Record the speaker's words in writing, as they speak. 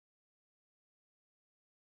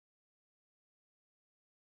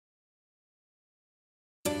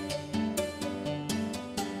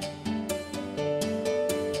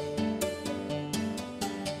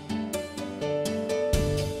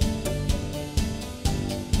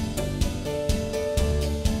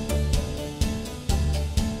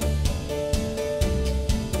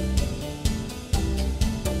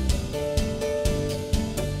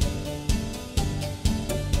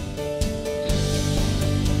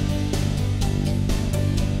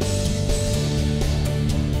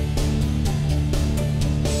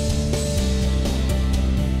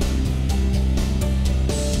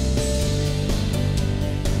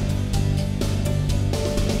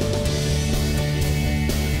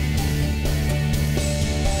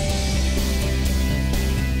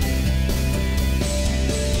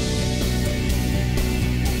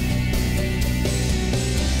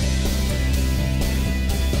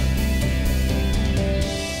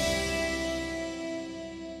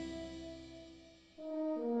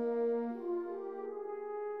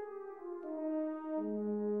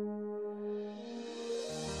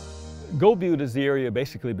Gold Butte is the area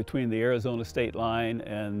basically between the Arizona state line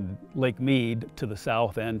and Lake Mead to the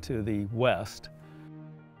south and to the west.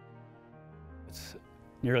 It's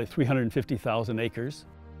nearly 350,000 acres.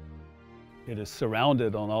 It is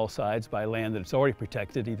surrounded on all sides by land that's already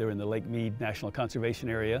protected, either in the Lake Mead National Conservation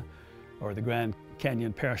Area or the Grand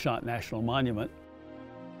Canyon Parashant National Monument.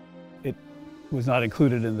 It was not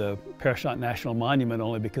included in the Parashant National Monument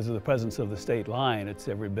only because of the presence of the state line. It's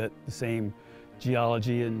every bit the same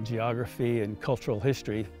geology and geography and cultural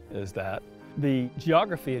history as that. The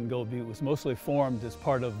geography in Gold Butte was mostly formed as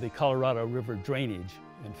part of the Colorado River drainage.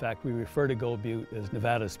 In fact, we refer to Gold Butte as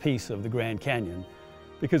Nevada's piece of the Grand Canyon,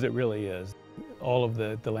 because it really is. All of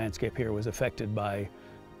the landscape here was affected by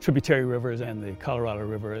tributary rivers and the Colorado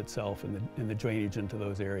River itself and the drainage into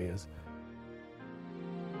those areas.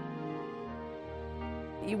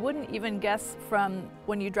 You wouldn't even guess from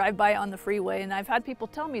when you drive by on the freeway, and I've had people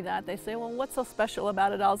tell me that. They say, well, what's so special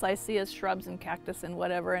about it? All I see is shrubs and cactus and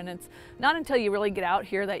whatever, and it's not until you really get out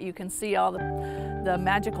here that you can see all the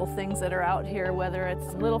magical things that are out here, whether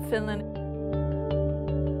it's Little Finland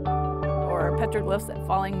or petroglyphs at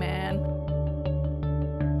Falling Man.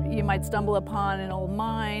 You might stumble upon an old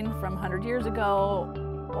mine from 100 years ago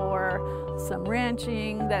or some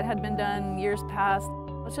ranching that had been done years past.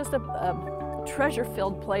 It's just a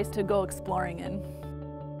treasure-filled place to go exploring in.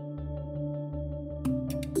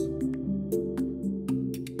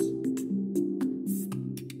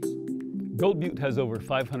 Gold Butte has over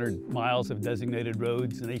 500 miles of designated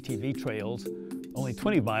roads and ATV trails. Only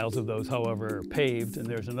 20 miles of those, however, are paved, and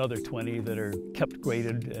there's another 20 that are kept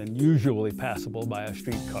graded and usually passable by a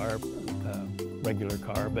streetcar, regular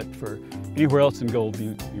car. But for anywhere else in Gold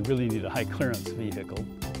Butte, you really need a high clearance vehicle.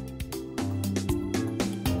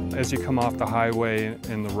 As you come off the highway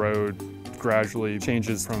and the road gradually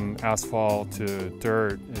changes from asphalt to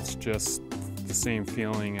dirt, it's just the same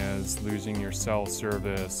feeling as losing your cell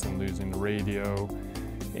service and losing the radio,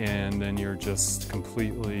 and then you're just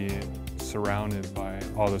completely surrounded by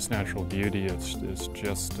all this natural beauty. It's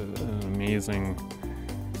just an amazing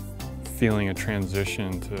feeling of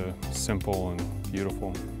transition to simple and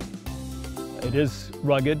beautiful. It is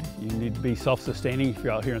rugged. You need to be self-sustaining. If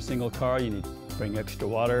you're out here in a single car, you need to bring extra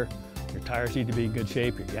water. Your tires need to be in good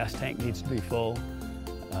shape. Your gas tank needs to be full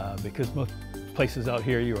because most places out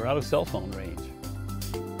here you are out of cell phone range.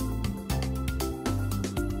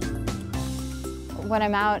 When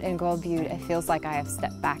I'm out in Gold Butte, it feels like I have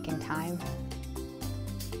stepped back in time.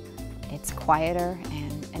 It's quieter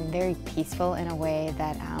and very peaceful in a way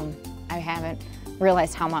that I haven't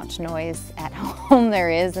realized how much noise at home there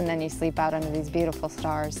is, and then you sleep out under these beautiful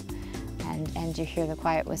stars and you hear the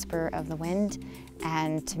quiet whisper of the wind.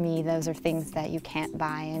 And to me, those are things that you can't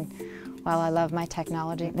buy. And while I love my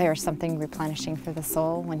technology, there's something replenishing for the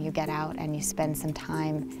soul when you get out and you spend some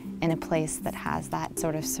time in a place that has that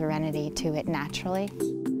sort of serenity to it naturally.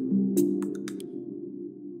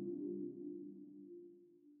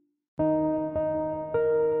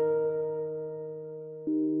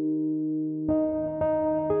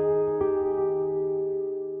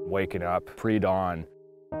 Waking up pre-dawn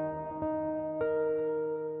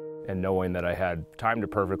and knowing that I had timed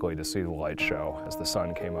it perfectly to see the light show as the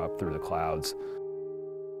sun came up through the clouds.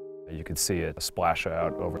 You could see it splash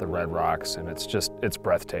out over the red rocks, and it's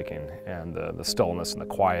breathtaking, and the stillness and the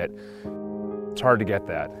quiet. It's hard to get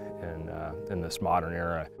that in this modern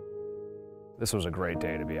era. This was a great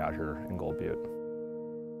day to be out here in Gold Butte.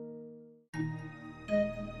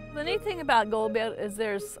 The neat thing about Gold Butte is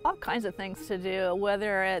there's all kinds of things to do,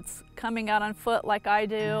 whether it's coming out on foot like I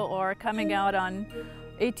do or coming out on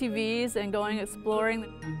ATVs and going exploring.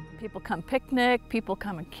 People come picnic, people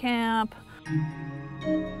come and camp.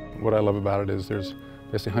 What I love about it is there's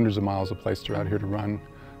basically hundreds of miles of places out here to run.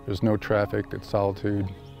 There's no traffic, it's solitude,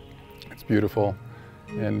 it's beautiful,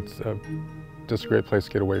 and it's just a great place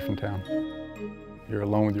to get away from town. You're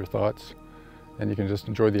alone with your thoughts, and you can just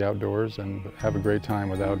enjoy the outdoors and have a great time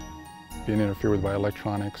without being interfered with by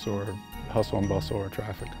electronics or hustle and bustle or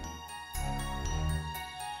traffic.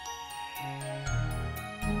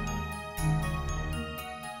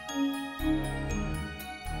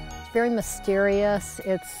 Very mysterious.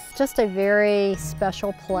 It's just a very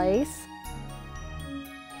special place.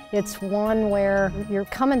 It's one where you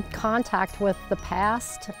come in contact with the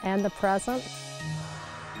past and the present.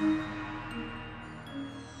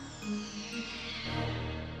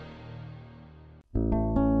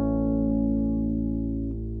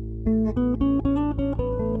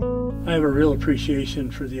 I have a real appreciation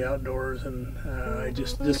for the outdoors, and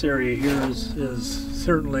this area here is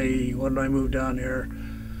certainly, when I moved down here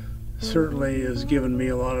certainly has given me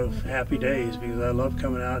a lot of happy days because I love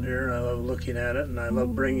coming out here and I love looking at it and I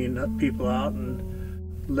love bringing people out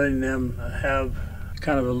and letting them have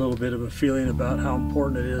kind of a little bit of a feeling about how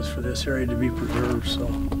important it is for this area to be preserved. So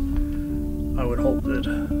I would hope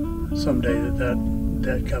that someday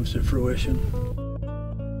that comes to fruition.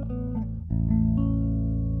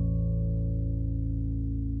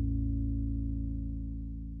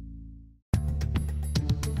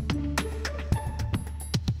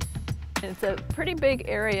 It's a pretty big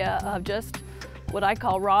area of just what I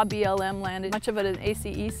call raw BLM land. Much of it is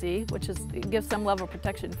ACEC, which gives some level of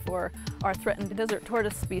protection for our threatened desert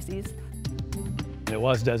tortoise species. It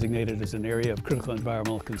was designated as an area of critical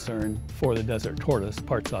environmental concern for the desert tortoise,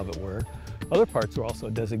 parts of it were. Other parts were also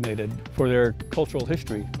designated for their cultural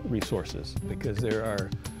history resources because there are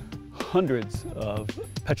hundreds of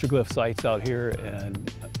petroglyph sites out here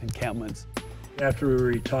and encampments. After we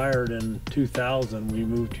retired in 2000, we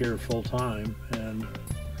moved here full time, and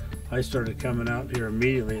I started coming out here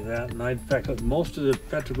immediately. In fact, most of the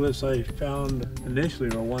petroglyphs I found initially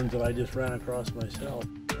were ones that I just ran across myself.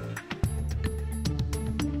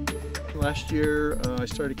 Last year, I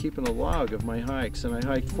started keeping a log of my hikes, and I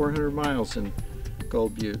hiked 400 miles in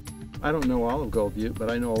Gold Butte. I don't know all of Gold Butte, but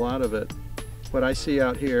I know a lot of it. What I see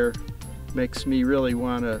out here makes me really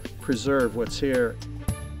want to preserve what's here.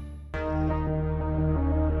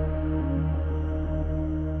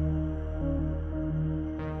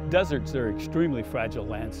 Deserts are extremely fragile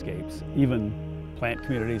landscapes. Even plant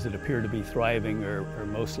communities that appear to be thriving are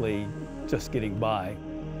mostly just getting by.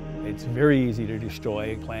 It's very easy to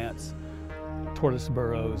destroy plants. Tortoise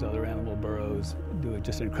burrows, other animal burrows do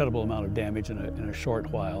just an incredible amount of damage in a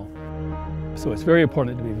short while. So it's very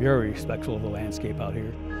important to be very respectful of the landscape out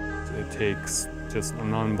here. It takes just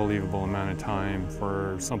an unbelievable amount of time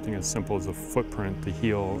for something as simple as a footprint to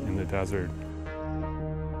heal in the desert.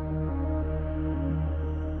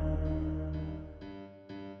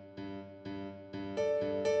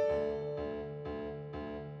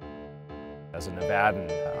 As a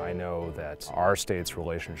Nevadan, I know that our state's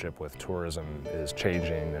relationship with tourism is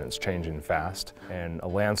changing, and it's changing fast. And a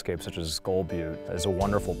landscape such as Gold Butte is a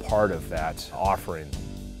wonderful part of that offering.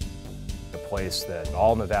 A place that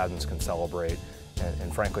all Nevadans can celebrate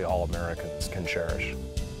and frankly all Americans can cherish.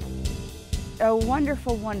 A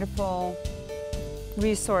wonderful, wonderful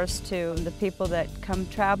resource to the people that come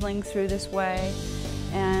traveling through this way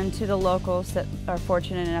and to the locals that are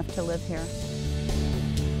fortunate enough to live here.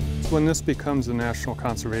 When this becomes a national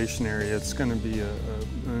conservation area, it's going to be an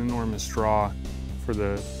enormous draw for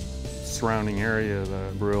the surrounding area, the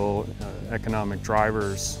real economic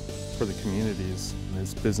drivers for the communities.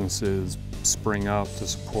 As businesses spring up to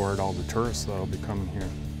support all the tourists that will be coming here.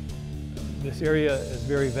 This area is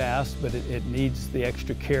very vast, but it needs the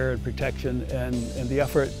extra care and protection and the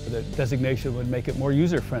effort. The designation would make it more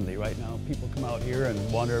user-friendly. Right now, people come out here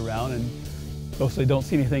and wander around and mostly don't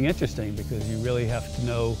see anything interesting because you really have to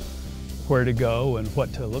know where to go and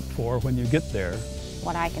what to look for when you get there.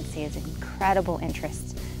 What I can see is incredible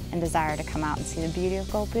interest and desire to come out and see the beauty of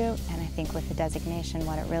Gold Butte, and I think with the designation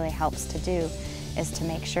what it really helps to do is to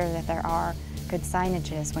make sure that there are good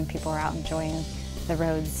signages when people are out enjoying the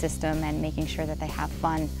road system and making sure that they have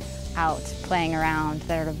fun out playing around.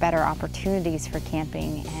 There are better opportunities for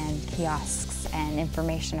camping and kiosks and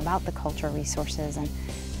information about the cultural resources and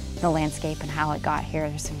the landscape and how it got here.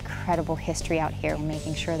 There's incredible history out here, and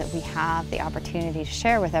making sure that we have the opportunity to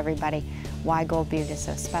share with everybody why Gold Butte is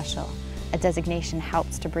so special. A designation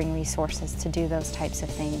helps to bring resources to do those types of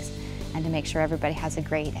things and to make sure everybody has a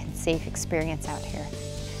great and safe experience out here,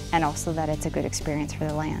 and also that it's a good experience for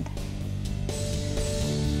the land.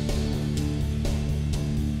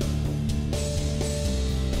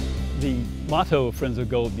 The motto of Friends of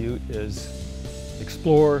Gold Butte is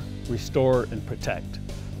explore, restore, and protect.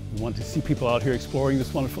 We want to see people out here exploring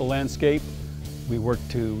this wonderful landscape. We work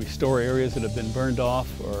to restore areas that have been burned off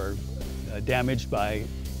or damaged by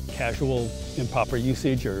casual improper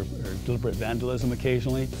usage or deliberate vandalism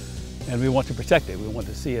occasionally. And we want to protect it. We want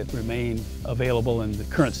to see it remain available in the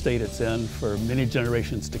current state it's in for many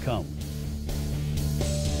generations to come.